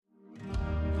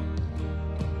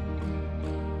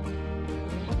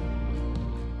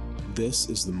This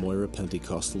is the Moira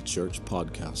Pentecostal Church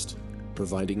podcast,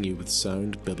 providing you with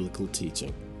sound biblical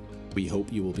teaching. We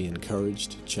hope you will be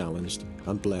encouraged, challenged,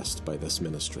 and blessed by this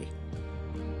ministry.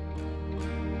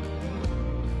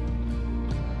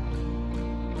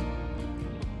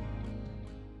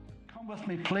 Come with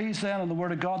me, please, then, in the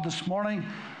Word of God this morning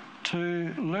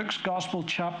to Luke's Gospel,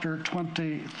 chapter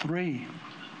 23.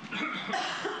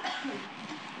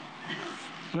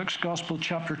 Luke's Gospel,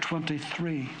 chapter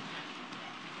 23.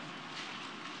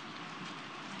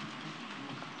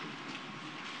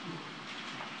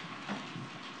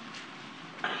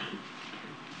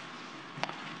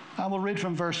 I will read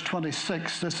from verse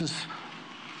 26. This is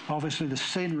obviously the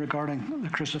scene regarding the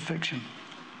crucifixion.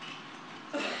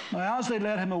 Now, as they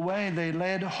led him away, they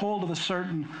laid hold of a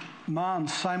certain man,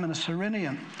 Simon a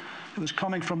Cyrenian, who was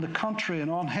coming from the country,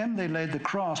 and on him they laid the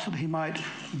cross that he might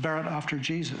bear it after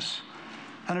Jesus.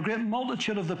 And a great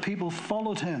multitude of the people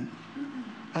followed him,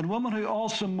 and women who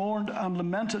also mourned and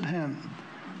lamented him.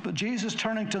 But Jesus,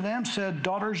 turning to them, said,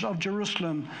 "Daughters of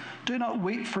Jerusalem, do not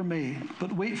weep for me,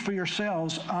 but weep for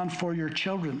yourselves and for your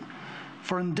children.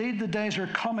 For indeed the days are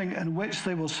coming in which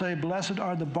they will say, Blessed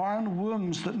are the barren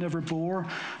wombs that never bore,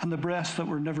 and the breasts that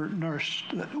were never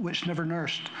nursed, which never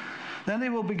nursed. Then they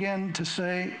will begin to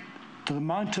say to the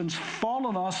mountains, Fall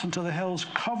on us, and to the hills,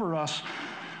 cover us.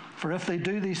 For if they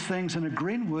do these things in a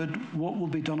green wood, what will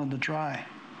be done in the dry?"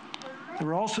 There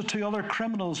were also two other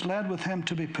criminals led with him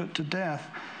to be put to death.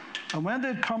 And when they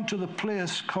had come to the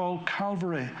place called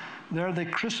Calvary, there they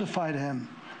crucified him,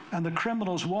 and the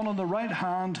criminals, one on the right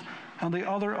hand and the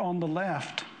other on the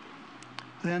left.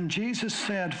 Then Jesus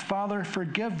said, "Father,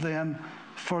 forgive them,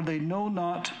 for they know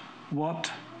not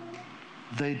what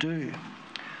they do."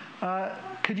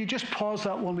 Could you just pause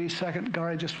that one wee second,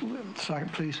 Gary? Just a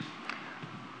second, please.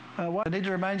 I need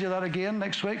to remind you that again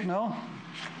next week, no?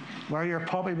 Wear your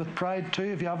poppy with pride too.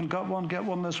 If you haven't got one, get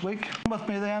one this week. Come with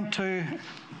me then to,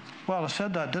 well, I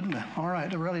said that, didn't I? All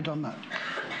right, I've really done that.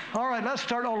 All right, let's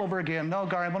start all over again. No,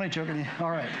 Gary, I'm only joking you.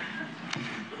 All right.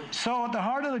 So at the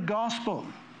heart of the gospel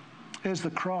is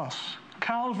the cross.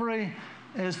 Calvary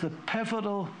is the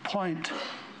pivotal point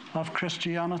of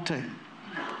Christianity.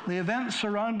 The events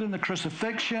surrounding the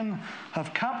crucifixion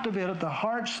have captivated the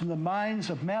hearts and the minds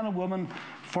of men and women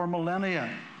for millennia.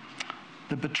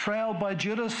 The betrayal by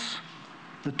Judas,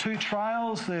 the two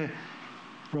trials, the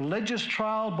religious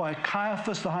trial by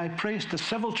Caiaphas, the high priest, the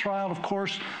civil trial, of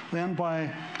course, then by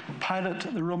Pilate,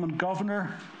 the Roman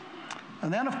governor.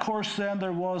 And then, of course, then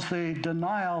there was the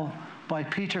denial by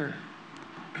Peter,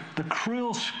 the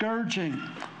cruel scourging,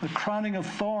 the crowning of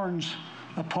thorns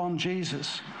upon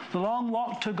Jesus, the long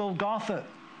walk to Golgotha,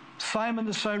 Simon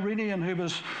the Cyrenian who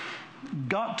was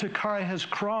got to carry his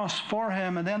cross for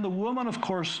him, and then the woman, of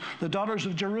course, the daughters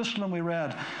of Jerusalem we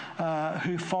read,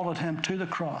 who followed him to the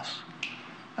cross.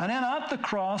 And then at the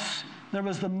cross there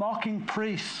was the mocking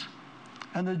priests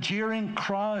and the jeering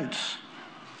crowds,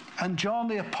 and John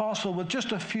the Apostle with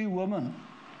just a few women,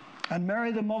 and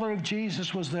Mary the mother of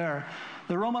Jesus was there,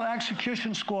 the Roman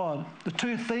execution squad, the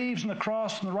two thieves on the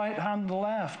cross on the right hand and the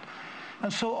left.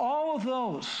 And so all of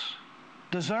those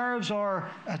deserves our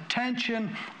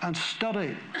attention and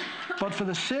study. But for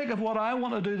the sake of what I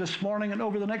want to do this morning and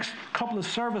over the next couple of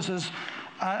services,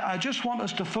 I just want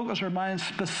us to focus our minds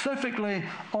specifically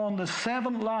on the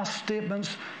 7 last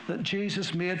statements that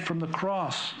Jesus made from the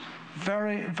cross.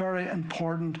 Very, very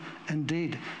important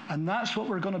indeed. And that's what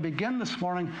we're going to begin this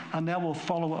morning, and then we'll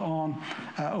follow it on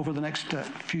over the next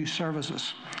few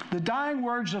services. The dying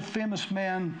words of famous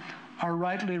men are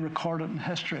rightly recorded in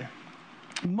history.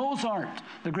 Mozart,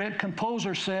 the great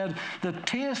composer, said, "The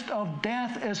taste of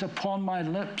death is upon my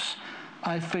lips.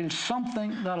 I feel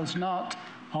something that is not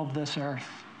of this earth."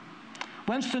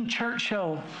 Winston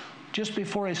Churchill, just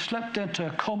before he slipped into a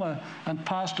coma and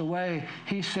passed away,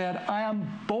 he said, "I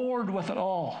am bored with it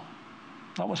all."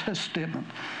 That was his statement.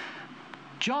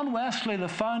 John Wesley, the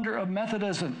founder of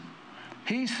Methodism,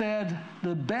 he said,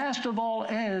 "The best of all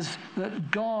is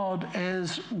that God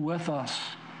is with us."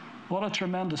 What a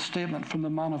tremendous statement from the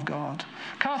man of God.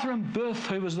 Catherine Booth,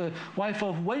 who was the wife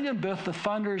of William Booth, the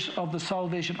founders of the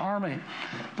Salvation Army,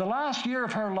 the last year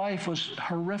of her life was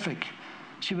horrific.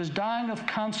 She was dying of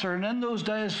cancer, and in those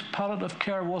days, palliative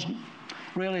care wasn't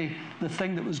really the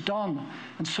thing that was done.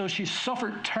 And so she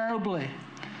suffered terribly.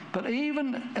 But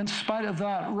even in spite of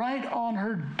that, right on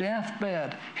her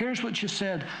deathbed, here's what she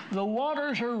said: "The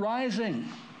waters are rising,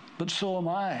 but so am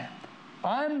I.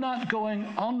 I'm not going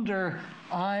under,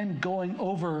 I'm going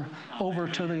over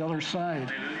to the other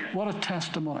side." What a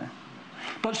testimony.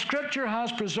 But Scripture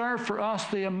has preserved for us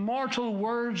the immortal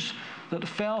words that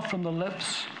fell from the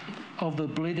lips of the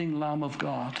bleeding Lamb of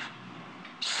God.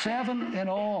 7 in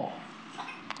all.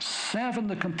 7,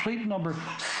 the complete number,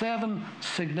 7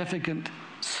 significant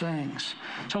sayings.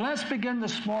 So let's begin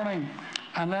this morning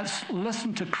and let's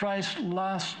listen to Christ's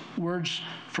last words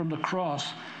from the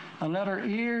cross, and let our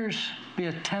ears be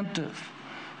attentive,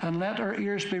 and let our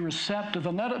ears be receptive,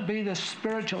 and let it be the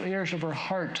spiritual ears of our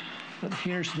heart that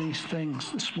hears these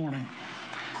things this morning.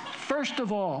 First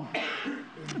of all,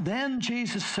 then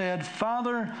Jesus said,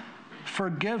 Father,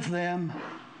 forgive them,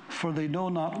 for they know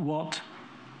not what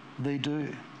they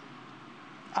do.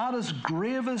 At his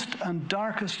gravest and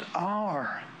darkest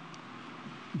hour,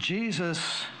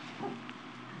 Jesus'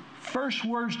 first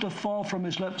words to fall from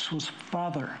his lips was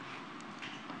Father.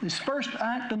 His first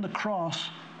act on the cross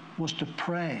was to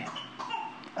pray.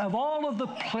 Of all of the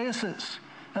places,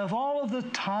 of all of the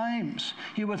times,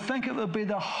 you would think it would be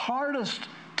the hardest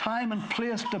time and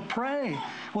place to pray.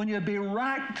 When you'd be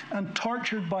racked and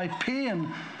tortured by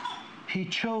pain, he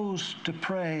chose to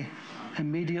pray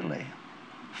immediately.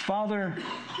 Father,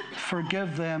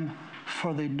 forgive them,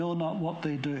 for they know not what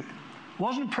they do. He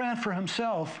wasn't praying for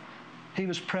himself, he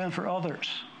was praying for others.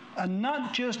 And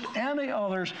not just any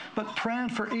others, but praying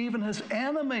for even his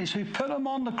enemies who put him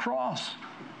on the cross.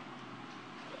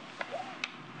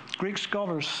 Greek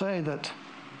scholars say that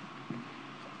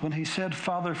when he said,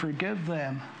 Father, forgive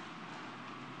them,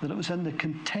 that it was in the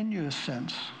continuous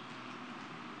sense.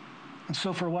 And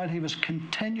so for a while he was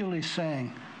continually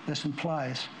saying, this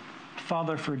implies,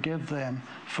 Father, forgive them,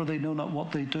 for they know not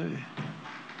what they do.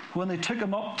 When they took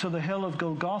him up to the hill of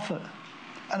Golgotha,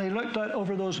 and he looked out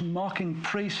over those mocking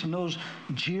priests and those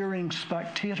jeering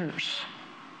spectators,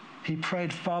 he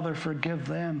prayed, Father, forgive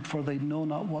them, for they know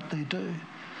not what they do.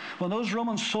 When those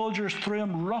Roman soldiers threw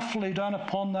him roughly down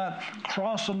upon that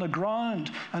cross on the ground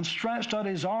and stretched out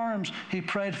his arms, he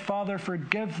prayed, Father,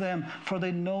 forgive them, for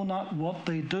they know not what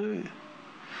they do.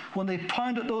 When they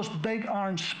pounded those big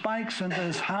iron spikes into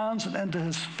his hands and into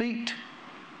his feet,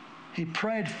 he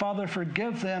prayed, Father,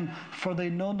 forgive them, for they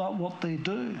know not what they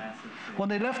do. When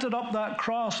they lifted up that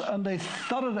cross and they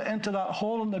thudded it into that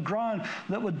hole in the ground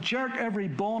that would jerk every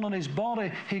bone in his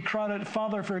body, he cried out,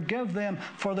 Father, forgive them,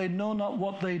 for they know not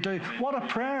what they do. What a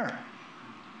prayer.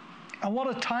 And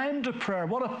what a time to pray.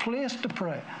 What a place to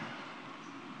pray.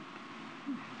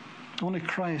 Only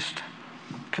Christ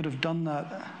could have done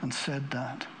that and said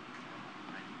that.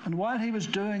 And while he was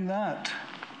doing that,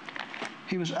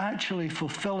 he was actually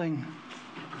fulfilling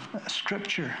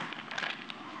Scripture.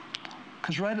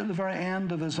 Because right at the very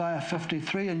end of Isaiah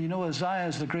 53, and you know Isaiah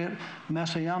is the great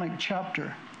messianic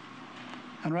chapter,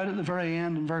 and right at the very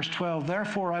end in verse 12,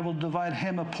 therefore I will divide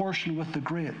him a portion with the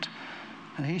great,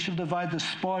 and he shall divide the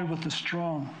spoil with the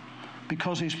strong,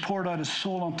 because he's poured out his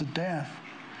soul unto death.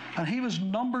 And he was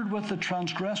numbered with the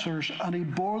transgressors, and he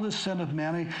bore the sin of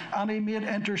many, and he made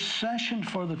intercession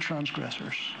for the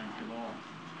transgressors.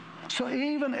 So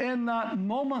even in that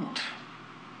moment,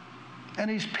 in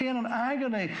his pain and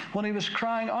agony, when he was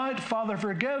crying out, Father,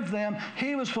 forgive them,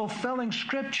 he was fulfilling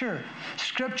Scripture.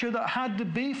 Scripture that had to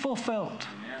be fulfilled.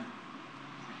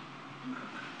 Amen.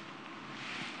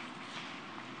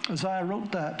 Isaiah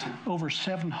wrote that over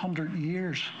 700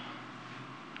 years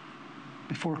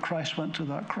before Christ went to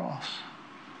that cross.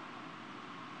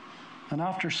 And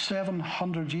after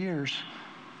 700 years,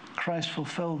 Christ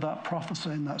fulfilled that prophecy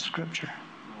in that Scripture.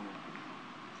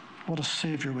 What a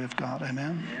Savior we've got,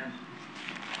 amen? Yeah.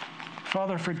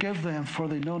 Father, forgive them, for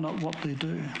they know not what they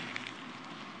do.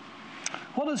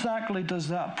 What exactly does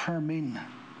that prayer mean?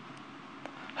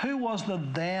 Who was the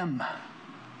them?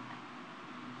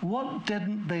 What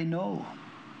didn't they know?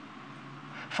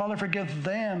 Father, forgive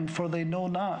them, for they know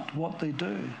not what they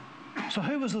do. So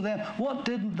who was the them? What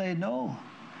didn't they know?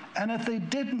 And if they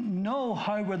didn't know,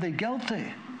 how were they guilty?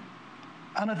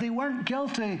 And if they weren't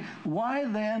guilty, why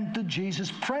then did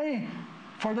Jesus pray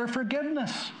for their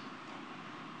forgiveness?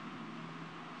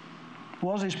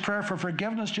 Was his prayer for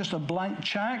forgiveness just a blank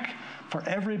check for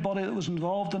everybody that was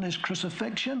involved in his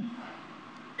crucifixion?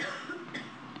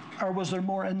 Or was there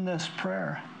more in this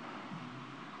prayer?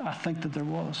 I think that there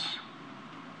was.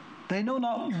 They know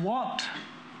not what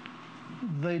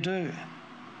they do.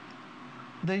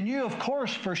 They knew, of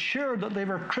course, for sure that they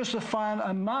were crucifying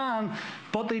a man,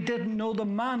 but they didn't know the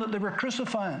man that they were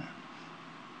crucifying.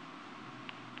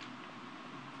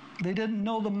 They didn't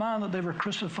know the man that they were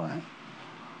crucifying.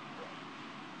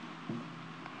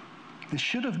 They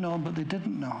should have known, but they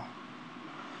didn't know.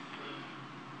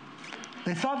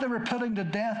 They thought they were putting to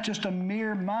death just a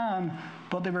mere man,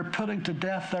 but they were putting to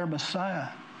death their Messiah.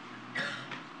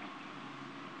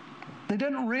 They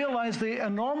didn't realize the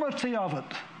enormity of it.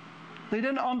 They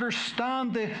didn't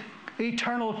understand the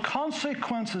eternal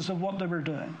consequences of what they were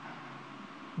doing.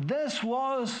 This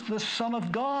was the Son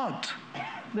of God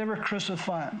they were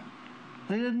crucifying.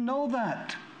 They didn't know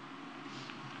that.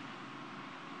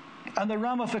 And the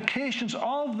ramifications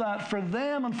of that for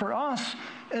them and for us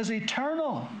is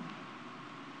eternal.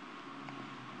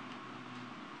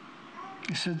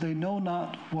 He said, they know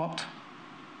not what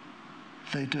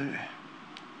they do.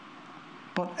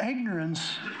 But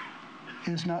ignorance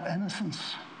is not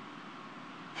innocence.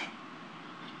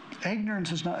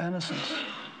 Ignorance is not innocence.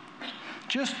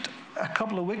 Just a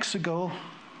couple of weeks ago,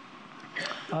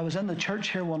 I was in the church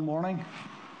here one morning,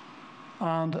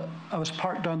 and I was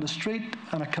parked down the street,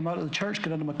 and I came out of the church,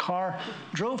 got into my car,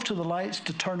 drove to the lights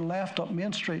to turn left up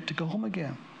Main Street to go home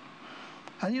again.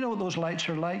 And you know what those lights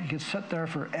are like? You could sit there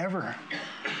forever,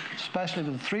 especially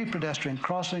with the 3 pedestrian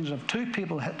crossings. If 2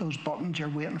 people hit those buttons, you're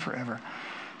waiting forever.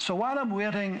 So while I'm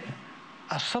waiting,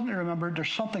 I suddenly remembered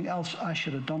there's something else I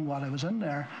should have done while I was in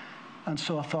there. And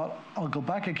so I thought, I'll go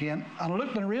back again. And I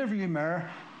looked in the rearview mirror,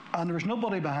 and there was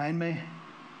nobody behind me.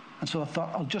 And so I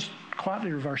thought, I'll just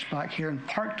quietly reverse back here and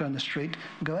park down the street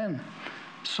and go in.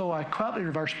 So I quietly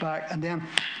reversed back, and then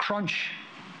crunch,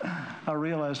 I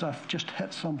realized I've just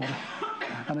hit somebody.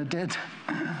 And I did.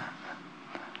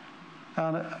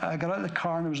 And I got out of the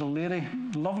car, and there was a lady,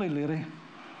 lovely lady,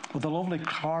 with a lovely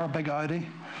car, a big Audi.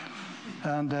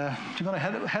 And she's going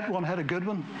to hit a good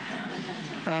one.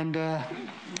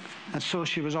 And so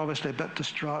she was obviously a bit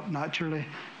distraught, naturally.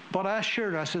 But I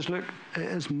assured her, I says, look, it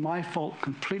is my fault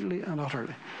completely and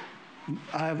utterly.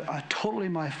 Totally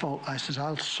my fault. I says,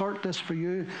 I'll sort this for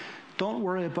you. Don't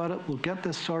worry about it. We'll get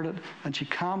this sorted. And she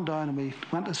calmed down, and we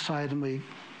went aside, and we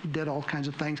did all kinds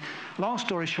of things. Long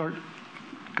story short,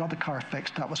 got the car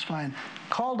fixed. That was fine.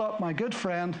 Called up my good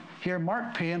friend here,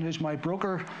 Mark Payne, who's my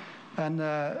broker. And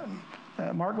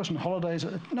Mark was on holidays.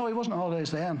 No, he wasn't on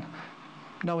holidays then.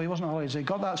 No, he wasn't on holidays. He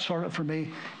got that sorted for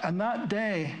me. And that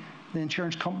day, the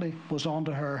insurance company was on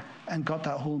to her and got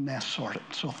that whole mess sorted.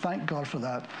 So thank God for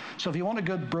that. So if you want a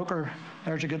good broker,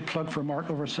 there's a good plug for Mark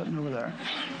sitting over there.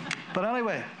 But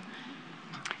anyway,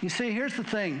 you see, here's the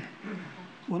thing.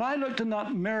 When I looked in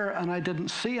that mirror and I didn't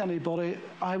see anybody,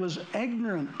 I was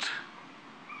ignorant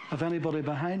of anybody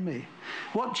behind me.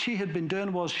 What she had been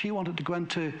doing was she wanted to go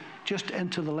just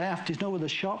into the left. You know where the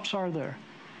shops are there.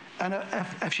 And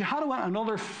if she had went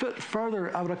another foot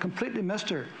further, I would have completely missed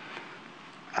her.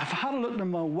 If I had looked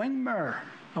in my wing mirror,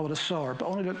 I would have saw her, but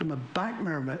only looked in my back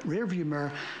mirror, my rear view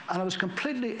mirror, and I was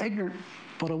completely ignorant,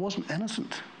 but I wasn't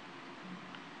innocent.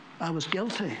 I was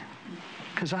guilty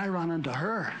because I ran into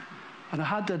her, and I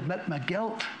had to admit my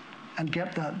guilt and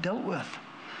get that dealt with.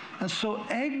 And so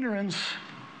ignorance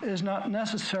is not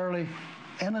necessarily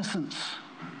innocence.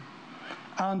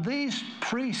 And these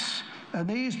priests and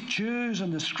these Jews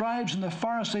and the scribes and the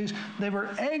Pharisees, they were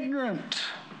ignorant,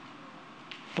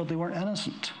 but they weren't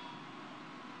innocent.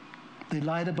 They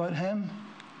lied about him.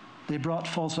 They brought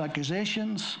false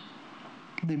accusations.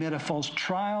 They made a false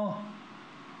trial.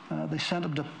 They sent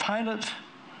him to Pilate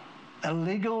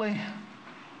illegally.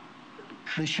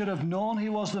 They should have known he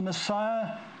was the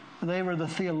Messiah. They were the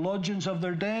theologians of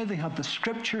their day. They had the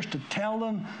scriptures to tell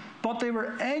them, but they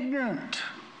were ignorant.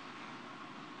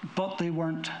 But they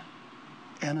weren't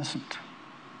innocent.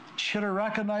 Should have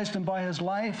recognized him by his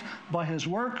life, by his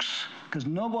works, because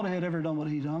nobody had ever done what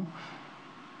he'd done.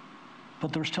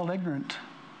 But they were still ignorant.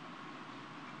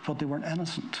 But they weren't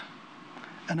innocent.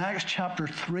 In Acts chapter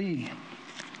 3,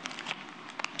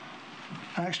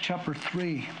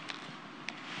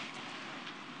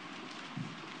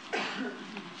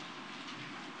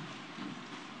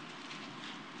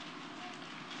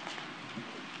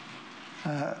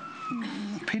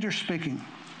 Peter speaking.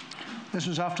 This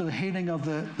was after the healing of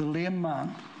the lame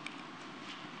man.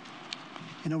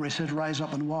 You know where he said, rise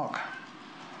up and walk.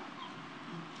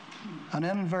 And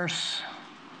in verse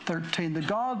 13, the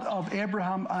God of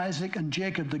Abraham, Isaac, and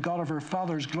Jacob, the God of our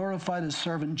fathers, glorified his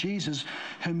servant Jesus,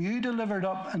 whom you delivered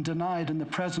up and denied in the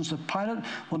presence of Pilate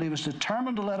when he was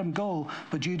determined to let him go.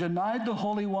 But you denied the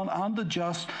Holy One and the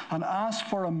just, and asked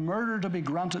for a murder to be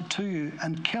granted to you,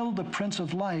 and killed the Prince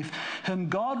of Life, whom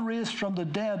God raised from the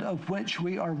dead, of which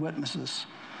we are witnesses.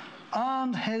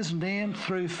 And his name,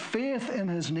 through faith in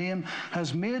his name,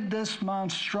 has made this man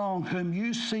strong, whom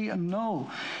you see and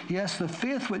know. Yes, the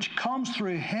faith which comes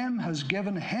through him has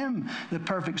given him the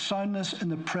perfect soundness in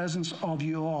the presence of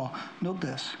you all. Note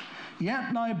this.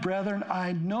 Yet now, brethren,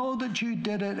 I know that you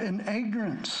did it in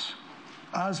ignorance,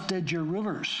 as did your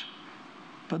rulers.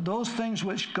 But those things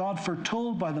which God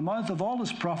foretold by the mouth of all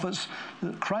his prophets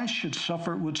that Christ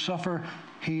would suffer,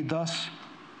 he thus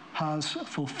has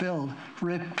fulfilled.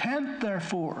 Repent,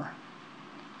 therefore,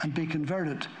 and be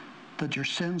converted, that your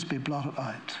sins be blotted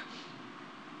out.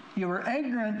 You were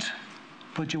ignorant,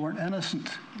 but you weren't innocent.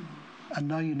 And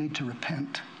now you need to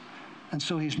repent. And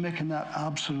so he's making that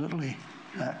absolutely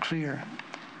clear.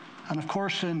 And of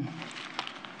course, in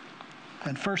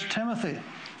 1 Timothy,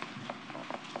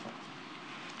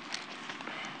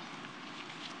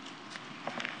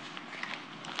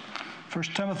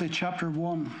 chapter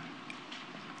 1,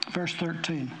 verse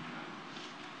 13.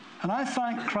 And I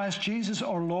thank Christ Jesus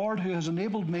our Lord, who has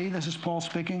enabled me, this is Paul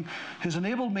speaking, who's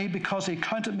enabled me because he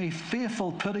counted me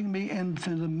faithful, putting me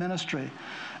into the ministry.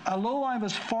 Although I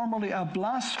was formerly a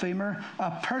blasphemer,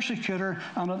 a persecutor,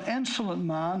 and an insolent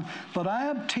man, but I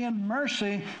obtained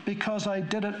mercy because I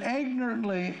did it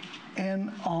ignorantly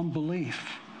in unbelief.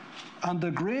 And the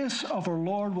grace of our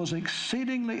Lord was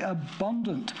exceedingly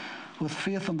abundant with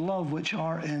faith and love which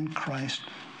are in Christ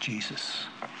Jesus.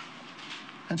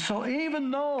 And so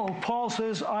even though Paul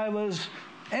says I was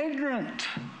ignorant,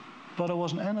 but I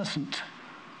wasn't innocent,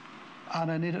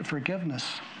 and I needed forgiveness,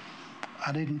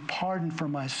 I needed pardon for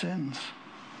my sins.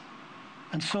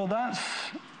 And so that's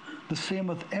the same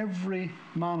with every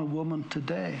man and woman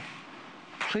today.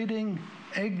 Pleading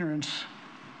ignorance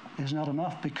is not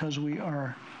enough because we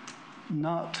are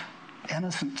not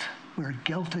innocent. We're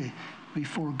guilty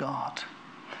before God.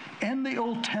 In the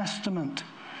Old Testament,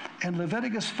 in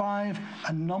Leviticus 5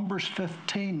 and Numbers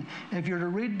 15, if you were to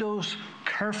read those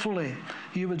carefully,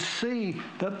 you would see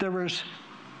that there was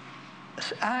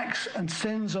acts and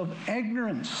sins of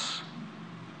ignorance.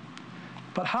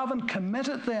 But having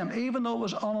committed them, even though it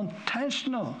was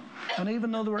unintentional, and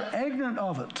even though they were ignorant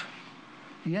of it,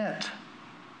 yet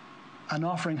an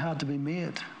offering had to be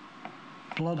made.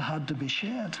 Blood had to be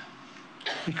shed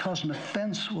because an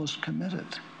offense was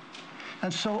committed.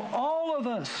 And so all of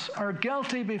us are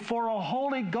guilty before a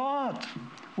holy God,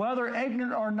 whether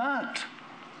ignorant or not,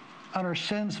 and our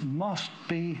sins must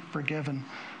be forgiven.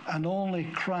 And only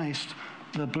Christ,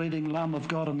 the bleeding Lamb of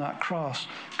God on that cross,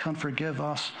 can forgive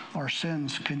us our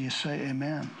sins. Can you say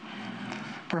amen?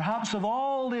 Perhaps of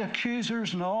all the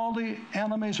accusers and all the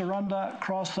enemies around that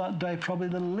cross that day, probably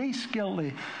the least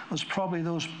guilty was probably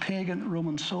those pagan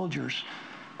Roman soldiers.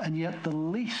 And yet the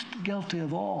least guilty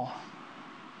of all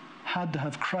had to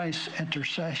have Christ's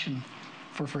intercession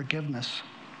for forgiveness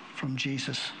from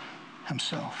Jesus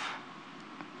himself.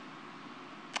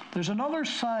 There's another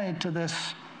side to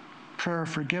this prayer of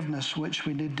forgiveness which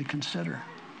we need to consider.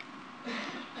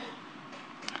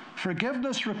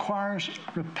 Forgiveness requires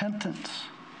repentance,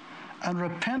 and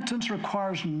repentance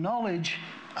requires knowledge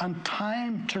and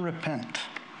time to repent.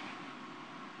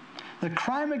 The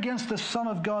crime against the Son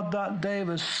of God that day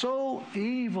was so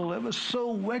evil, it was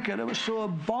so wicked, it was so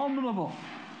abominable,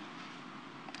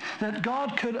 that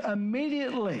God could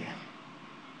immediately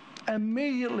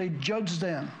judge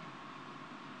them.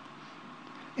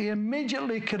 He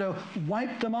immediately could have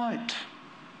wiped them out.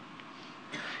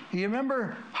 You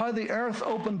remember how the earth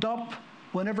opened up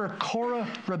whenever Korah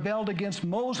rebelled against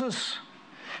Moses?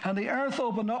 And the earth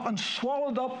opened up and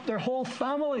swallowed up their whole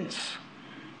families.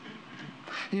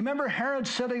 You remember Herod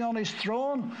sitting on his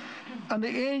throne, and the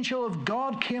angel of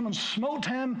God came and smote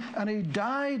him, and he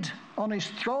died on his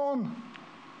throne.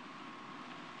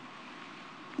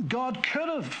 God could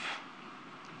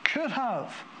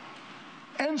have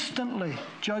instantly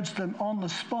judged them on the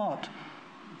spot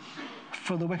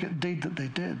for the wicked deed that they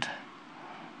did.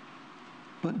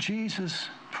 But Jesus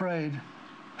prayed,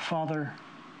 Father,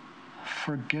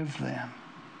 forgive them.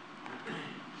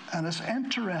 And it's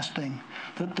interesting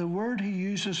that the word he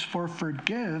uses for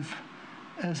forgive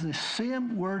is the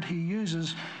same word he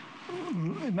uses.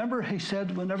 Remember he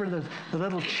said whenever the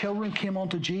little children came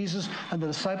onto Jesus and the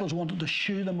disciples wanted to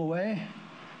shoo them away,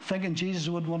 thinking Jesus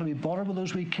wouldn't want to be bothered with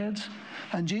those wee kids.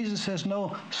 And Jesus says,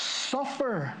 no,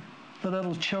 suffer the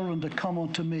little children to come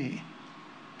unto me.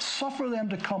 Suffer them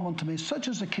to come unto me. Such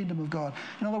is the kingdom of God.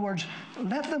 In other words,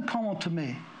 let them come unto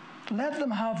me. Let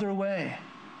them have their way.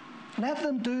 Let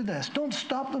them do this. Don't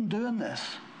stop them doing this.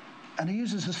 And he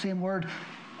uses the same word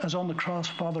as on the cross,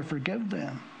 Father, forgive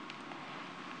them.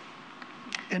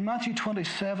 In Matthew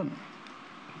 27,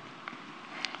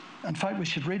 in fact, we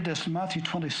should read this in Matthew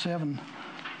 27.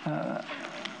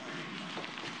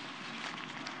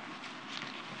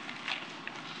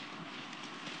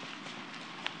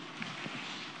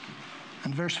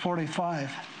 In verse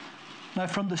 45. Now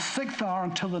from the 6th hour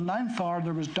until the 9th hour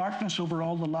there was darkness over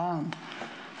all the land.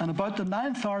 And about the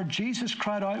 9th hour Jesus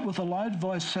cried out with a loud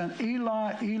voice, saying,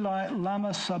 Eli, Eli,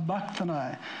 lama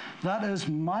sabachthani. That is,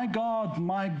 my God,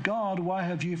 why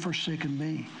have you forsaken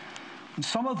me? And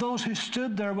some of those who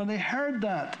stood there, when they heard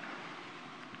that,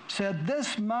 said,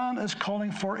 this man is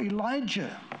calling for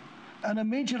Elijah. And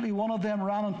immediately one of them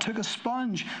ran and took a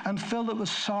sponge and filled it with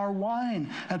sour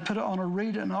wine and put it on a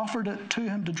reed and offered it to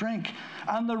him to drink.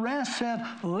 And the rest said,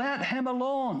 let him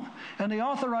alone. And the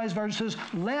Authorized Version says,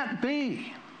 let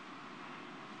be.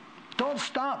 Don't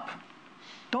stop.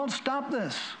 Don't stop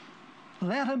this.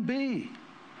 Let him be.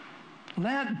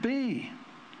 Let be.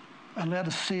 And let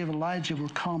us see if Elijah will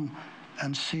come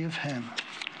and save him.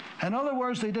 In other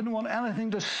words, they didn't want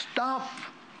anything to stop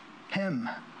him.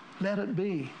 Let it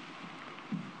be.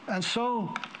 And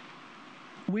so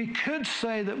we could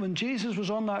say that when Jesus was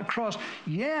on that cross,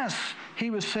 yes, he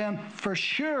was saying, for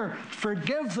sure,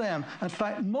 forgive them. In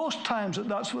fact, most times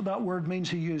that's what that word means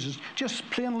he uses. Just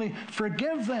plainly,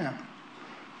 forgive them.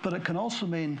 But it can also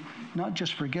mean not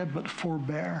just forgive, but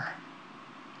forbear.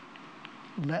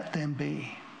 Let them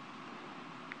be.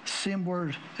 Same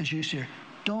word as used here.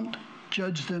 Don't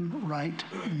judge them right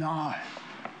now.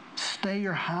 Stay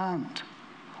your hand.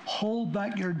 Hold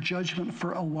back your judgment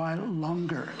for a while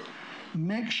longer.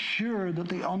 Make sure that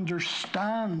they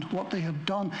understand what they have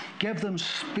done. Give them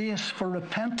space for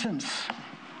repentance.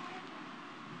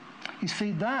 You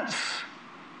see, that's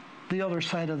the other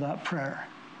side of that prayer.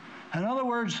 In other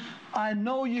words, I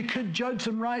know you could judge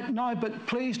them right now, but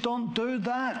please don't do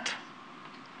that.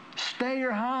 Stay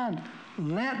your hand.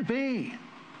 Let be.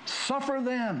 Suffer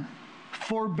them.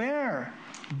 Forbear.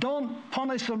 Don't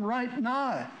punish them right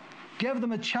now. Give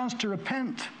them a chance to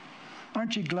repent.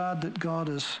 Aren't you glad that God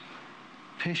is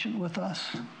patient with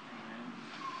us?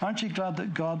 Aren't you glad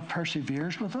that God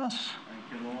perseveres with us?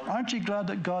 Thank you, Lord. Aren't you glad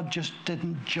that God just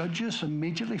didn't judge us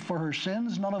immediately for our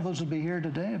sins? None of us would be here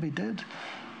today if he did.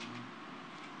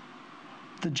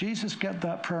 Did Jesus get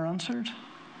that prayer answered?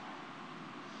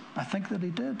 I think that he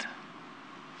did.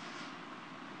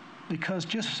 Because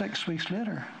just 6 weeks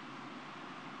later,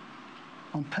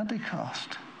 on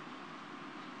Pentecost,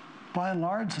 by and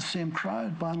large the same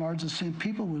crowd, by and large the same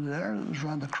people were there that was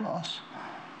around the cross.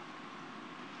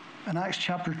 In Acts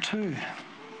chapter 2,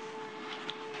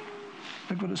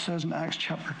 look what it says in Acts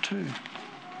chapter 2.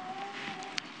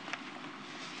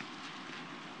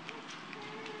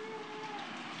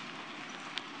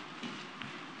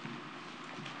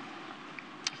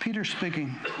 Peter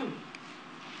speaking,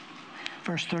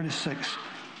 verse 36.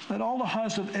 Let all the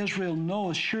house of Israel know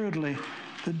assuredly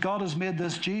that God has made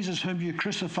this Jesus whom you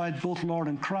crucified both Lord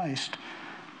and Christ.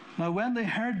 Now when they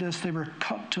heard this, they were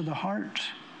cut to the heart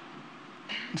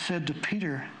and said to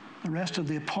Peter, the rest of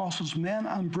the apostles, men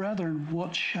and brethren,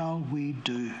 what shall we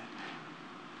do?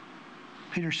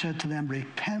 Peter said to them,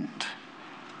 repent.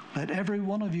 Let every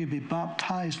one of you be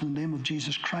baptized in the name of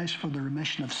Jesus Christ for the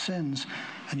remission of sins,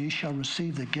 and you shall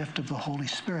receive the gift of the Holy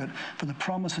Spirit. For the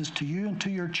promise is to you and to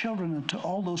your children and to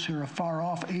all those who are afar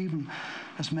off, even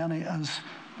as many as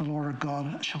the Lord our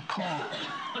God shall call.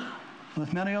 And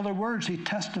with many other words he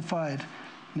testified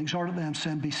and exhorted them,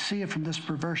 saying, be saved from this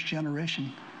perverse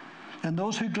generation. And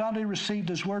those who gladly received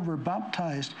his word were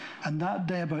baptized, and that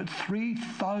day about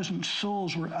 3,000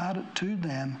 souls were added to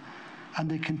them. And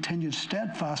they continued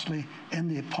steadfastly in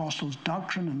the apostles'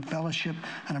 doctrine and fellowship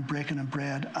and in breaking of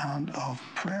bread and of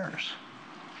prayers.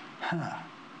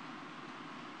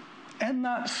 In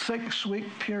that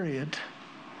 6-week period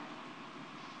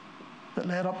that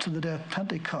led up to the day of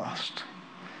Pentecost,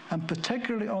 and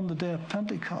particularly on the day of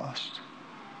Pentecost,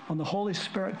 when the Holy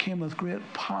Spirit came with great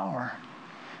power,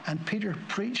 and Peter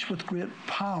preached with great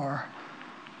power,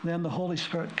 then the Holy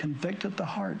Spirit convicted the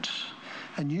hearts.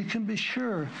 And you can be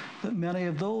sure that many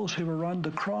of those who were around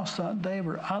the cross that day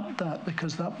were at that,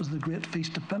 because that was the great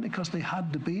feast of Pentecost. They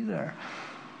had to be there.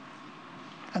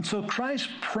 And so Christ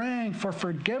praying for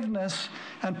forgiveness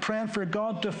and praying for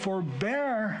God to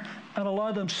forbear and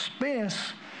allow them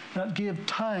space, that gave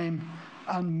time,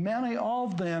 and many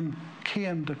of them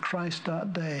came to Christ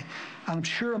that day. And I'm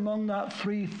sure among that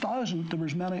 3,000 there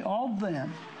was many of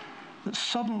them that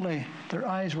suddenly their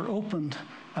eyes were opened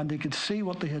and they could see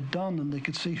what they had done and they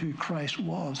could see who Christ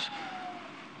was.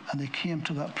 And they came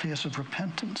to that place of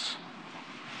repentance.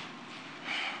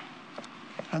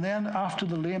 And then after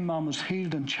the lame man was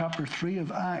healed in chapter 3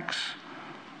 of Acts,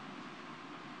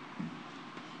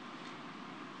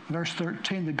 verse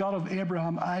 13, the God of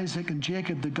Abraham, Isaac, and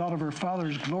Jacob, the God of our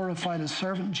fathers, glorified his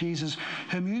servant Jesus,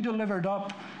 whom you delivered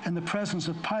up in the presence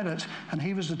of Pilate, and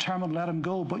he was determined to let him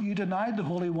go. But you denied the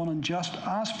Holy One and just,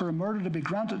 asked for a murder to be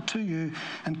granted to you,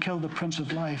 and killed the Prince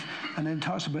of Life. And then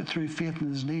talks about through faith in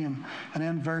his name. And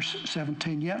then verse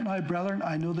 17, yet now, brethren,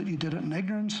 I know that you did it in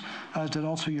ignorance, as did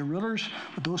also your rulers.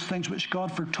 But those things which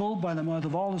God foretold by the mouth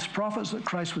of all his prophets that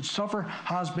Christ would suffer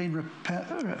has been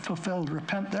fulfilled.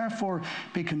 Repent therefore,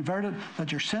 be converted,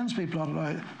 that your sins be blotted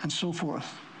out, and so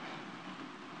forth.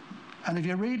 And if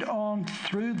you read on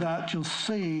through that, you'll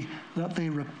see that they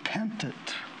repented.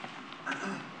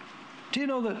 Do you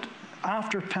know that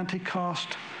after Pentecost,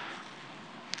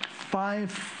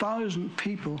 5,000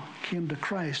 people came to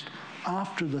Christ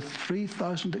after the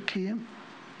 3,000 that came?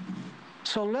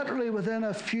 So literally within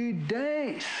a few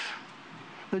days,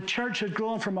 the church had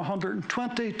grown from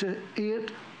 120 to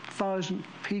 8,000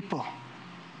 people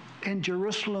in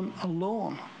Jerusalem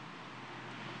alone.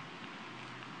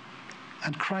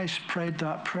 And Christ prayed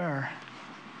that prayer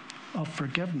of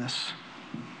forgiveness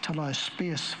to allow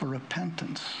space for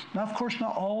repentance. Now, of course,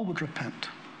 not all would repent.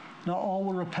 Not all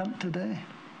will repent today.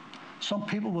 Some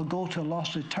people will go to a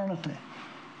lost eternity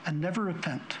and never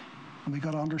repent. And we've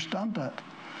got to understand that.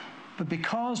 But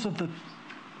because of the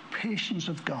patience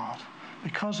of God,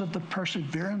 because of the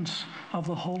perseverance of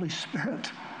the Holy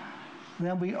Spirit,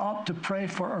 then we ought to pray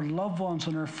for our loved ones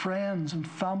and our friends and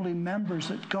family members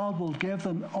that God will give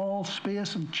them all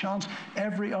space and chance,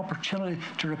 every opportunity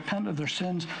to repent of their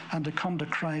sins and to come to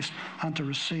Christ and to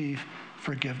receive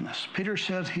forgiveness. Peter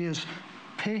said he is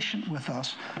patient with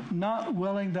us, not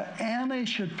willing that any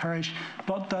should perish,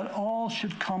 but that all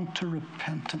should come to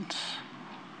repentance.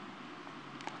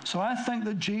 So I think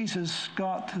that Jesus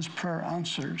got his prayer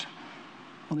answered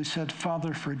when he said,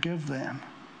 Father, forgive them.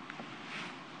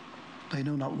 They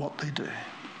know not what they do.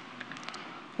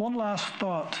 One last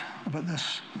thought about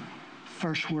this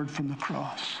first word from the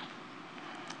cross.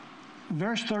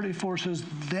 Verse 34 says,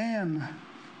 Then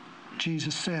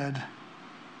Jesus said,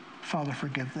 Father,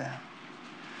 forgive them.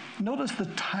 Notice the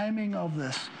timing of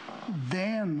this.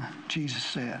 Then Jesus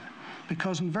said.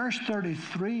 Because in verse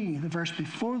 33, the verse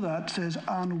before that says,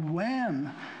 And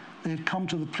when they had come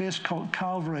to the place called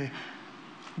Calvary,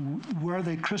 where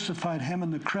they crucified him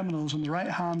and the criminals on the right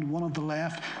hand, one on the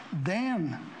left,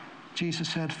 then Jesus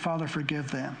said, Father,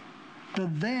 forgive them. The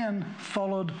then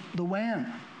followed the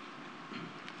when.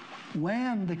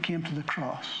 When they came to the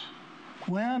cross,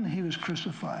 when he was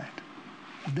crucified,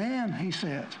 then he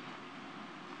said,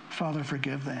 Father,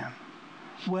 forgive them.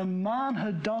 When man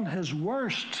had done his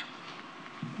worst,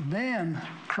 then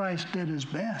Christ did his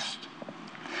best.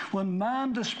 When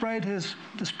man displayed his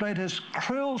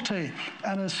cruelty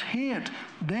and his hate,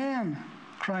 then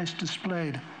Christ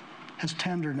displayed his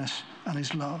tenderness and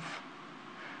his love.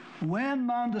 When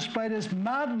man displayed his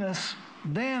madness,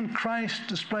 then Christ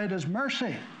displayed his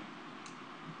mercy.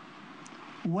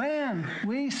 When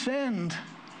we sinned,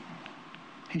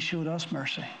 he showed us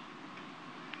mercy.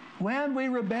 When we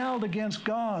rebelled against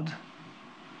God,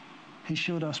 he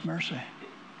showed us mercy.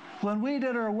 When we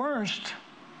did our worst,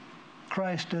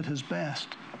 Christ did his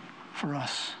best for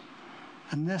us.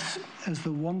 And this is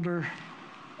the wonder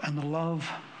and the love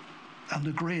and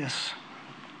the grace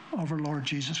of our Lord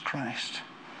Jesus Christ.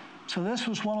 So this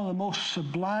was one of the most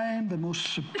sublime, the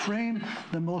most supreme,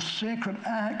 the most sacred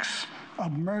acts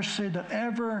of mercy that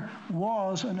ever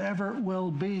was and ever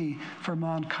will be for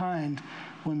mankind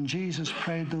when Jesus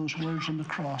prayed those words on the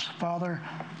cross. Father,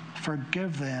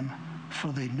 forgive them,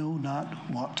 for they know not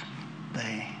what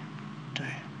they do.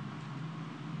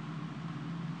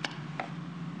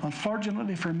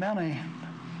 Unfortunately for many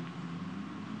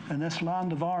in this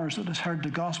land of ours that has heard the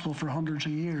gospel for hundreds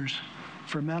of years,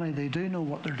 for many, they do know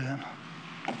what they're doing.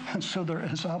 And so there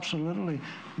is absolutely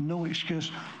no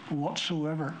excuse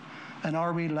whatsoever. In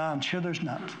our wee land, sure there's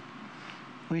not.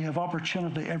 We have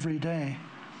opportunity every day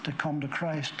to come to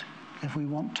Christ if we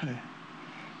want to.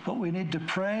 But we need to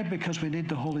pray because we need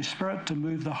the Holy Spirit to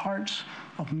move the hearts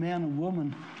of men and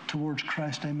women towards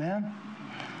Christ. Amen?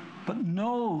 But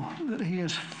know that he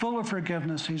is full of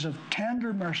forgiveness. He's of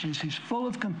tender mercies. He's full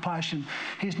of compassion.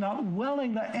 He's not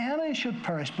willing that any should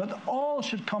perish, but all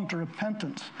should come to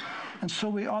repentance. And so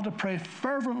we ought to pray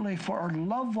fervently for our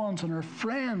loved ones and our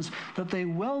friends that they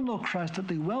will know Christ, that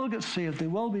they will get saved, they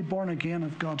will be born again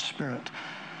of God's Spirit.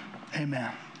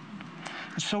 Amen.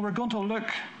 And so we're going to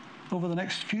look over the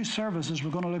next few services,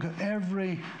 we're going to look at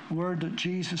every word that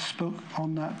Jesus spoke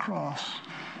on that cross.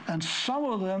 And some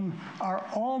of them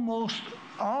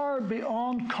are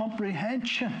beyond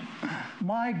comprehension.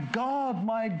 My God,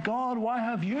 why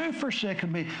have you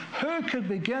forsaken me? Who could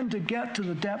begin to get to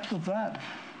the depth of that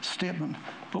statement?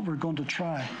 But we're going to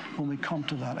try when we come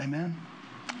to that. Amen?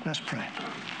 Let's pray.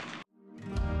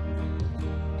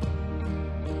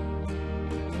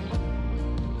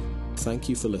 Thank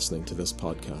you for listening to this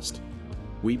podcast.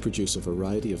 We produce a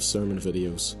variety of sermon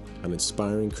videos and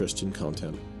inspiring Christian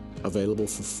content available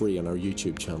for free on our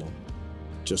YouTube channel.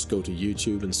 Just go to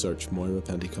YouTube and search Moira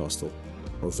Pentecostal,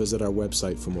 or visit our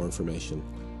website for more information,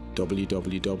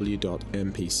 www.mpc.org.uk.